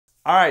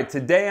All right,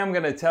 today I'm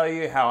going to tell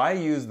you how I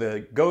use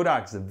the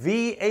Godox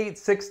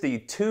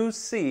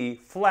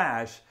V860iic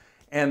flash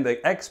and the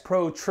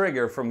XPro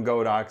trigger from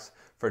Godox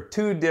for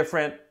two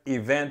different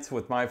events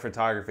with my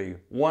photography.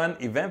 One,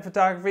 event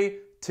photography,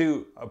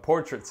 two, a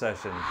portrait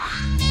session.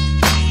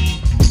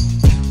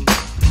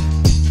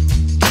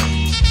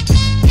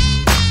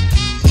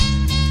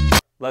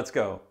 Let's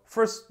go.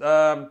 First,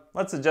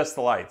 let's adjust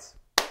the lights.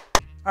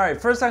 All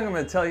right, first I'm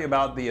going to tell you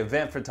about the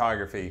event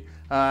photography.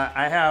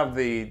 I have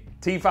the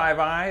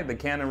T5i, the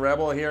Canon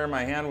Rebel here in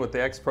my hand with the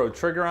XPro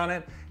trigger on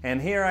it,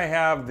 and here I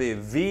have the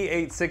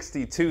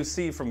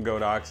V860iic from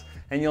Godox,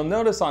 and you'll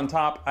notice on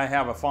top I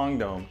have a Fong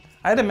dome.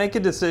 I had to make a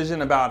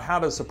decision about how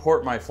to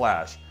support my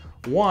flash.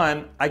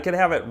 One, I could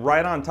have it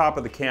right on top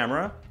of the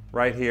camera,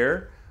 right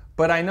here,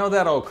 but I know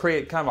that'll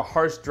create kind of a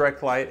harsh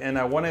direct light, and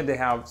I wanted to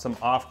have some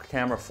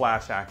off-camera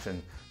flash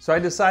action. So I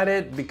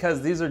decided,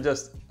 because these are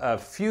just a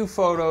few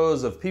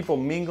photos of people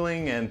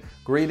mingling and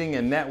greeting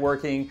and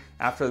networking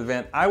after the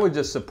event, I would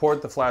just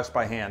support the flash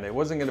by hand. It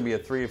wasn't gonna be a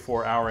 3 or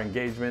 4 hour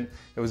engagement.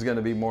 It was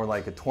gonna be more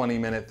like a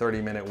 20-minute,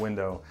 30-minute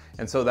window.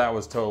 And so that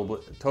was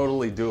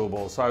totally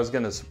doable. So I was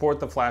gonna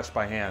support the flash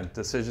by hand,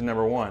 decision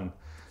number one.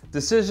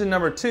 Decision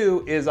number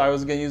two is I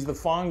was gonna use the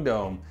Fong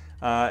dome.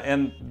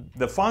 And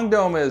the Fong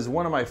dome is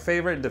one of my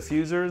favorite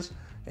diffusers.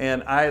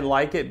 And I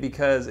like it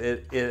because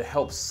it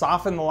helps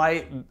soften the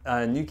light,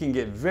 and you can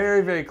get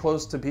very, very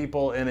close to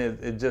people, and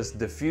it just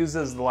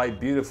diffuses the light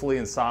beautifully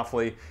and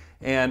softly.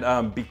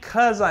 And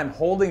because I'm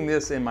holding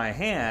this in my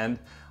hand,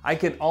 I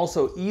can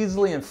also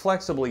easily and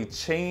flexibly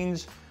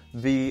change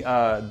the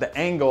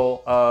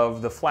angle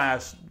of the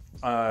flash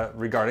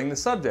regarding the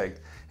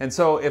subject. And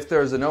so if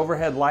there's an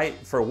overhead light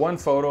for one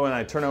photo and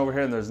I turn over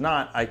here and there's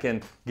not, I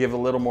can give a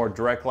little more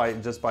direct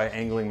light just by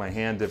angling my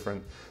hand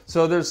different.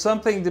 So there's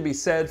something to be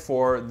said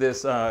for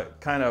this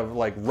kind of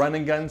like run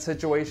and gun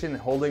situation,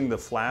 holding the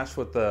flash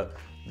with the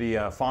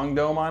Fong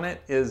dome on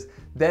it, is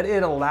that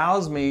it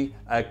allows me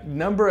a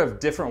number of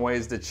different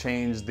ways to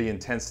change the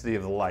intensity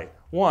of the light.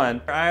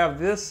 One, I have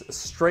this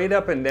straight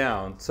up and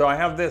down. So I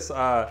have this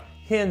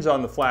hinge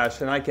on the flash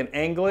and I can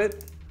angle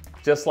it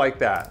just like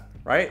that.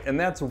 Right? And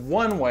that's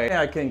one way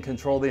I can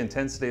control the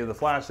intensity of the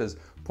flash, is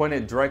point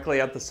it directly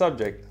at the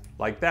subject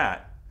like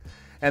that.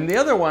 And the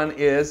other one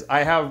is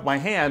I have my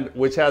hand,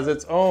 which has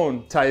its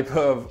own type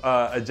of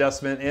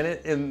adjustment in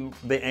it in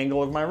the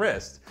angle of my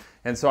wrist.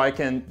 And so I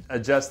can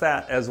adjust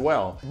that as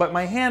well. But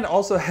my hand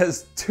also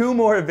has two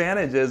more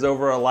advantages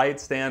over a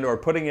light stand or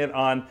putting it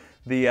on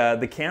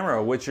the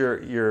camera, which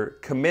you're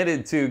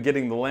committed to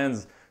getting the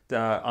lens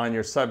on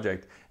your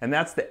subject. And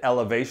that's the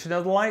elevation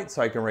of the light,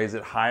 so I can raise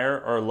it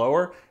higher or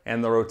lower,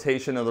 and the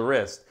rotation of the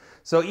wrist.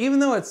 So even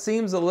though it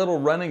seems a little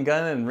run and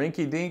gun and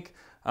rinky dink,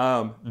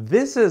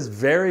 this is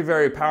very,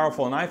 very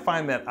powerful, and I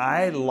find that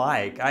I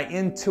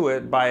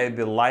intuit by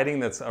the lighting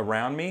that's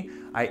around me.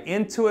 I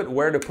intuit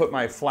where to put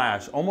my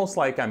flash, almost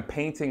like I'm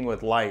painting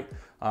with light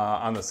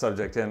on the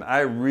subject, and I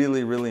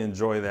really, really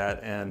enjoy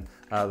that, and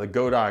the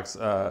Godox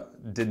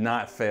did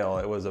not fail.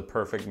 It was a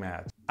perfect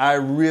match. I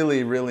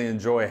really, really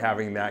enjoy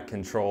having that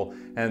control,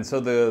 and so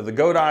the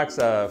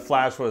Godox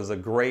flash was a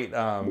great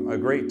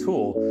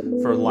tool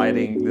for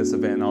lighting this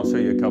event. And I'll show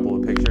you a couple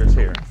of pictures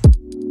here.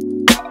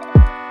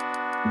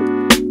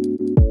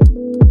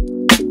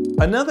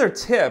 Another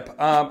tip,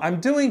 I'm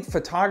doing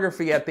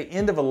photography at the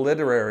end of a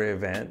literary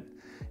event.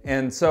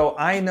 And so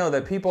I know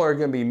that people are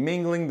going to be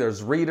mingling.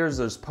 There's readers,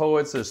 there's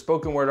poets, there's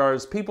spoken word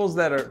artists, people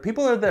that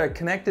are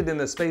connected in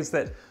the space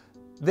that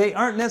they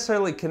aren't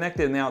necessarily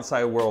connected in the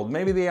outside world.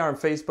 Maybe they are on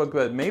Facebook,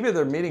 but maybe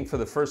they're meeting for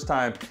the first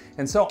time.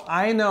 And so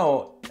I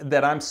know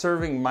that I'm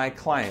serving my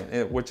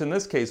client, which in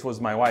this case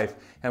was my wife.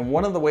 And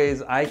one of the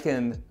ways I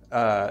can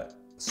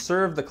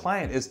serve the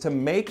client is to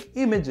make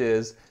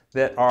images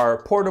that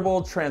are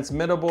portable,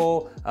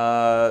 transmittable.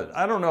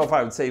 I don't know if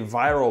I would say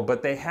viral,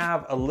 but they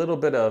have a little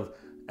bit of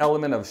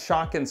element of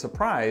shock and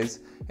surprise,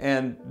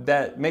 and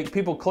that make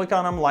people click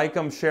on them, like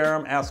them, share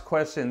them, ask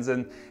questions,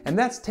 and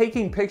that's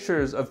taking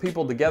pictures of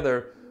people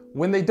together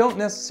when they don't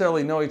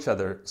necessarily know each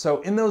other.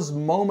 So in those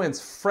moments,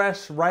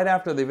 fresh right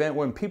after the event,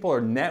 when people are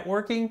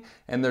networking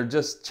and they're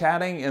just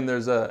chatting and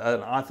there's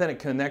an authentic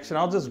connection,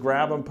 I'll just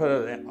grab them, put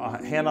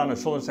a hand on their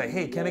shoulder and say,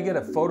 hey, can I get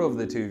a photo of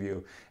the two of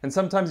you? And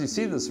sometimes you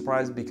see the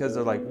surprise because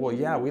they're like, well,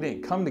 yeah, we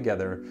didn't come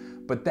together,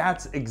 but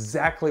that's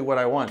exactly what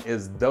I want,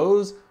 is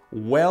those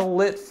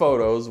well-lit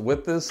photos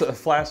with this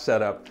flash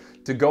setup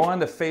to go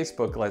onto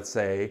Facebook, let's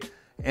say,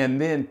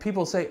 and then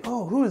people say,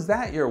 oh, who is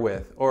that you're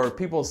with? Or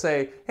people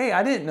say, hey,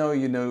 I didn't know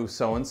you knew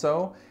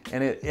so-and-so.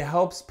 And it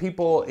helps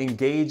people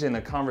engage in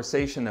a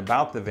conversation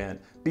about the event,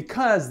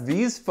 because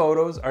these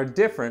photos are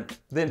different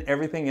than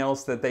everything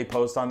else that they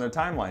post on their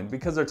timeline,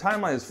 because their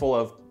timeline is full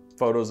of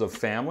photos of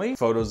family,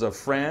 photos of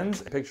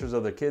friends, pictures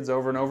of their kids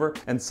over and over,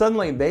 and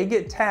suddenly they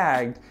get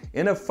tagged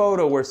in a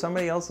photo where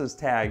somebody else is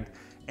tagged,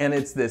 And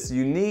it's this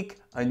unique,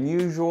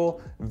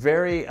 unusual,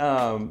 very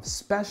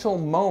special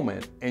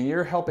moment, and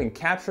you're helping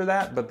capture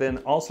that, but then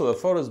also the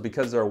photos,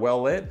 because they're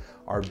well lit,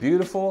 are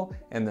beautiful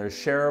and they're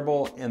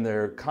shareable and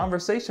they're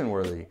conversation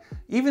worthy.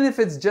 Even if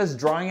it's just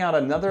drawing out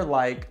another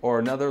like or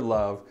another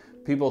love,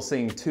 people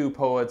seeing two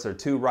poets or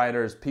two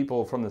writers,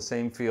 people from the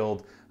same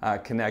field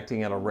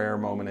connecting at a rare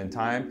moment in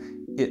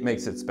time, it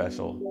makes it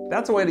special.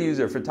 That's a way to use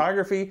your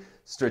photography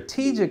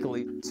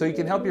strategically so you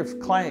can help your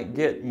client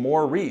get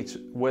more reach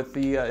with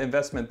the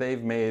investment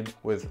they've made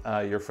with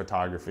your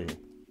photography.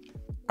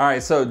 All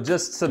right, so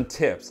just some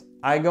tips.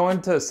 I go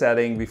into a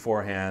setting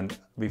beforehand,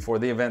 before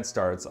the event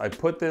starts. I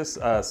put this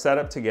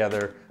setup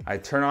together, I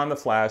turn on the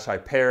flash, I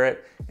pair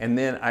it, and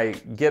then I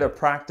get a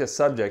practice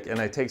subject and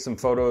I take some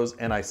photos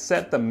and I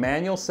set the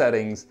manual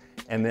settings,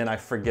 and then I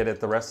forget it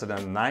the rest of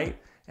the night.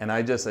 And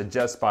I just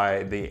adjust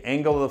by the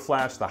angle of the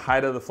flash, the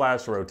height of the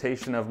flash, the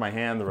rotation of my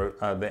hand,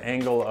 the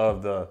angle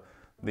of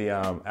the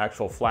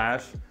actual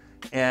flash.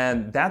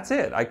 And that's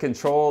it. I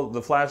control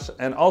the flash.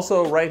 And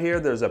also right here,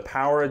 there's a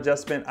power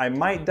adjustment. I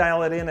might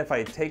dial it in if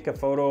I take a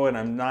photo and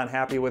I'm not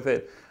happy with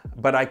it,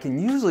 but I can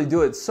usually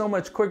do it so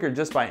much quicker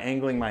just by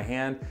angling my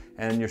hand,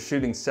 and you're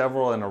shooting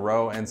several in a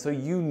row. And so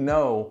you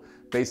know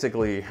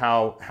basically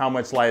how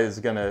much light is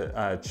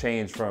gonna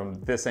change from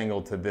this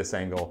angle to this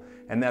angle.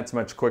 And that's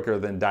much quicker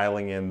than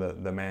dialing in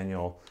the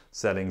manual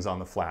settings on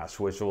the flash,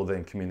 which will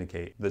then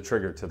communicate the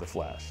trigger to the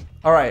flash.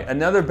 All right,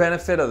 another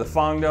benefit of the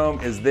Fong Dome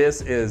is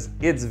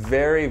it's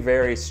very,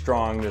 very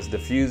strong, this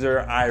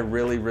diffuser. I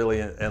really,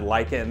 really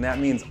like it. And that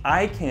means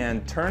I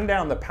can turn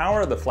down the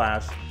power of the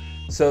flash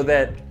so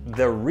that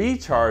the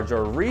recharge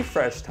or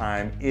refresh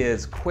time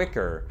is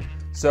quicker.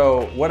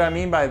 So what I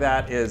mean by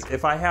that is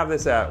if I have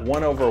this at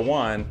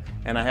 1/1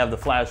 and I have the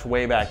flash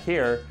way back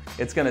here,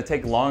 it's gonna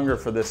take longer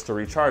for this to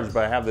recharge,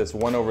 but I have this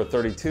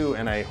 1/32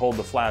 and I hold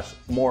the flash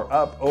more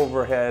up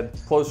overhead,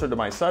 closer to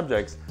my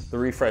subjects, the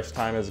refresh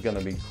time is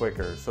gonna be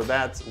quicker. So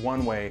that's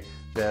one way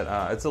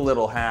that it's a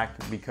little hack,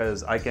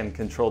 because I can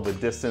control the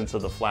distance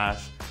of the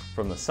flash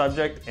from the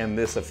subject, and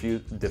this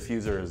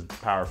diffuser is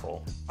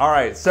powerful. All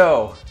right,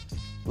 so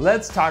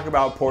let's talk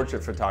about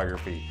portrait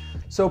photography.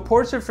 So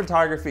portrait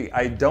photography,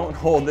 I don't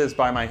hold this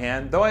by my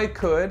hand, though I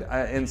could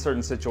in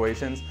certain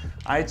situations.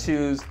 I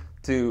choose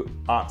to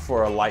opt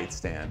for a light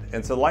stand.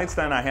 And so the light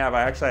stand I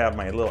actually have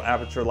my little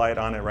aperture light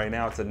on it right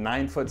now. It's a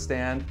 9-foot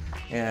stand,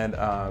 and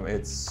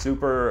it's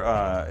super,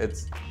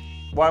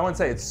 well, I wouldn't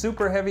say it's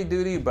super heavy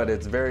duty, but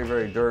it's very,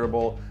 very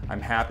durable. I'm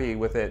happy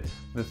with it.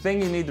 The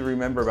thing you need to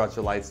remember about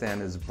your light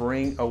stand is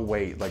bring a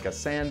weight, like a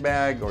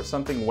sandbag or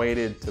something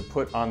weighted to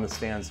put on the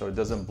stand so it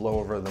doesn't blow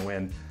over the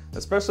wind.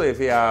 Especially if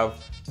you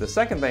have, the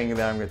second thing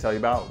that I'm going to tell you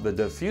about, the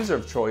diffuser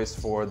of choice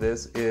for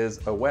this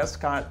is a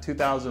Westcott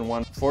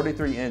 2001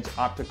 43-inch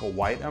optical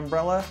white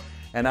umbrella.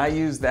 And I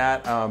use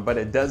that, but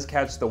it does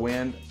catch the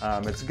wind.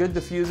 It's a good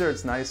diffuser,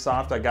 it's nice,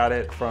 soft. I got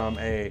it from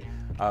a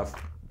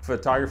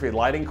photography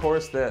lighting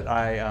course that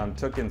I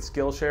took in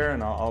Skillshare,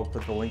 and I'll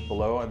put the link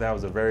below. That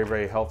was a very,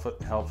 very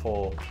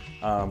helpful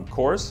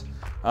course.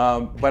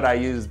 But I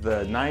use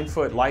the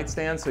 9-foot light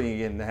stand, so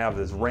you can have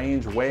this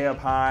range way up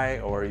high,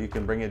 or you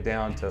can bring it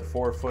down to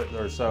 4 foot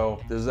or so.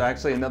 There's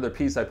actually another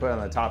piece I put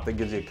on the top that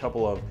gives you a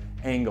couple of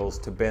angles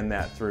to bend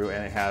that through,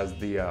 and it has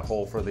the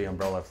hole for the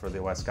umbrella for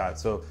the Westcott.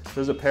 So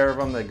there's a pair of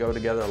them that go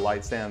together, a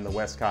light stand and the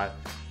Westcott,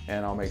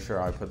 and I'll make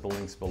sure I put the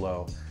links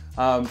below.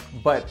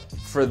 But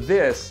for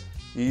this,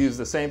 you use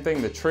the same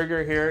thing, the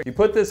trigger here. You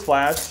put this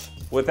flash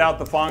without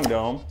the Fong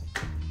Dome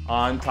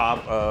on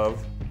top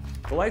of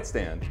the light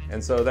stand.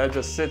 And so that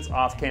just sits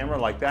off camera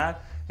like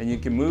that, and you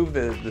can move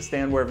the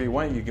stand wherever you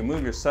want. You can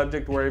move your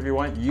subject wherever you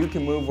want. You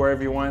can move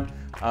wherever you want.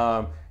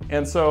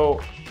 And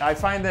so I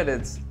find that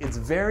it's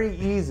very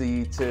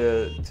easy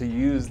to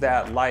use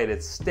that light.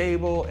 It's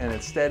stable and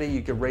it's steady.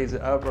 You can raise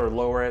it up or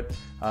lower it.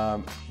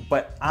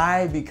 But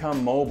I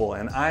become mobile,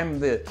 and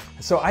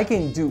so I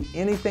can do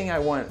anything I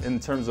want in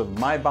terms of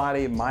my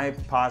body, my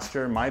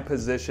posture, my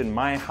position,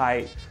 my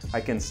height.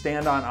 I can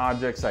stand on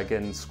objects, I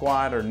can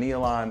squat or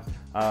kneel on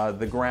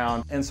the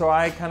ground. And so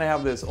I kind of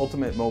have this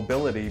ultimate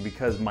mobility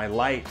because my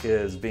light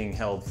is being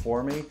held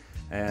for me,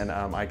 and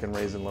I can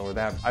raise and lower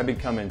that. I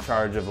become in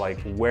charge of like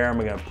where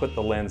am I going to put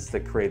the lens to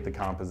create the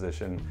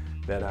composition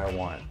that I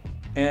want.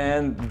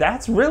 And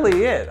that's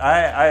really it.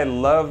 I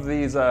love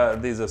these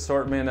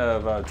assortment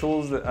of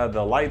tools,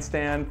 the light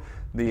stand,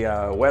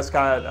 the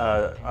Westcott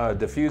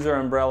diffuser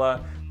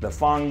umbrella, the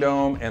Fong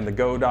Dome, and the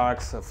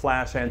Godox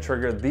flash and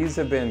trigger. These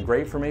have been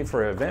great for me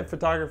for event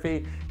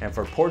photography and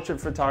for portrait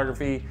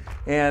photography.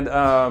 And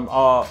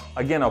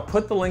again, I'll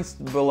put the links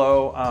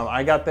below.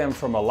 I got them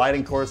from a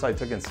lighting course I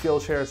took in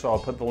Skillshare, so I'll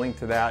put the link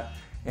to that.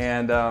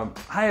 And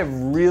I have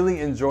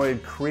really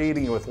enjoyed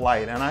creating with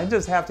light. And I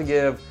just have to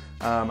give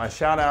a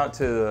shout out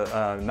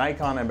to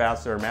Nikon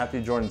ambassador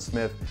Matthew Jordan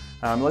Smith.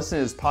 Listening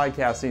to his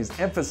podcast, he's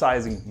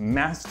emphasizing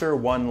master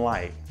one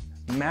light.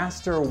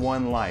 Master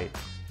one light.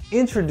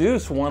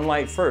 introduce one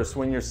light first.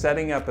 When you're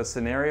setting up a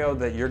scenario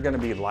that you're going to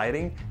be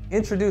lighting,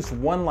 introduce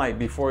one light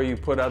before you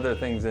put other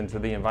things into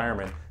the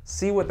environment.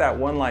 See what that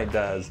one light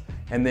does,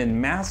 and then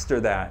master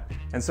that.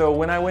 And so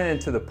when I went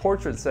into the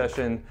portrait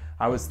session,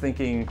 I was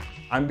thinking,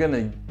 I'm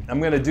gonna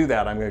do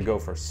that. I'm gonna go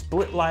for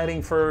split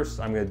lighting first.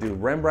 I'm gonna do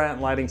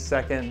Rembrandt lighting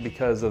second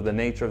because of the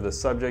nature of the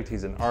subject.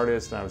 He's an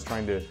artist, and I was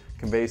trying to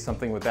convey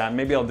something with that.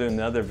 Maybe I'll do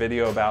another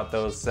video about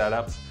those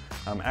setups.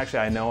 Actually,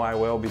 I know I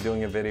will be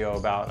doing a video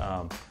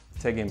about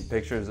taking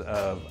pictures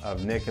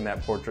of Nick in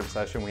that portrait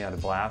session. We had a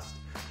blast.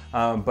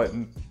 But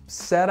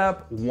set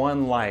up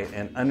one light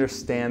and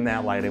understand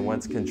that light and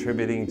what's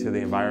contributing to the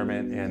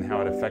environment and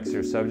how it affects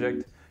your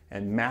subject,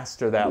 and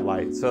master that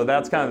light. So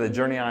that's kind of the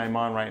journey I'm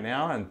on right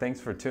now, and thanks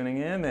for tuning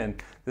in, and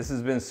this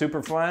has been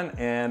super fun.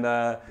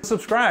 And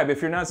subscribe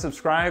if you're not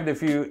subscribed.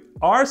 If you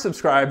are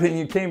subscribed and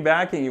you came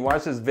back and you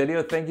watched this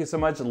video, thank you so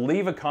much.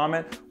 Leave a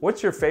comment.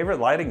 What's your favorite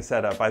lighting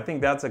setup? I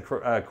think that's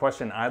a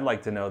question I'd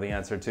like to know the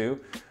answer to.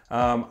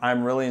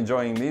 I'm really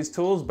enjoying these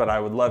tools, but I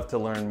would love to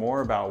learn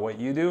more about what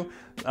you do.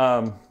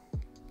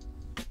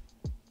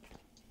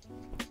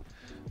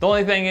 The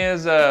only thing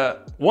is,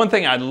 one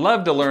thing I'd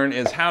love to learn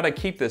is how to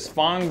keep this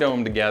Fong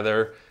dome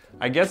together.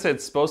 I guess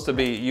it's supposed to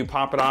be, you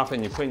pop it off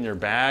and you put it in your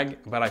bag,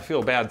 but I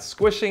feel bad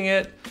squishing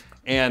it,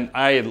 and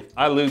I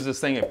lose this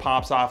thing, it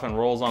pops off and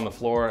rolls on the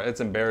floor. It's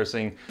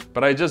embarrassing,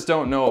 but I just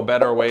don't know a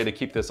better way to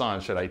keep this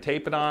on. Should I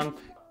tape it on?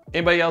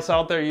 Anybody else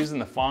out there using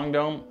the Fong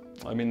dome?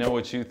 Let me know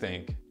what you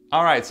think.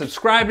 All right,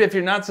 subscribe if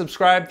you're not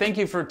subscribed. Thank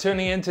you for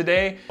tuning in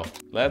today.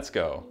 Let's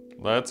go,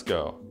 let's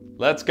go,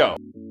 let's go.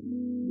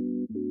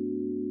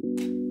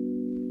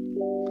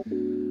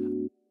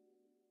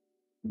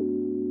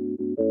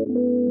 Thank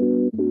you.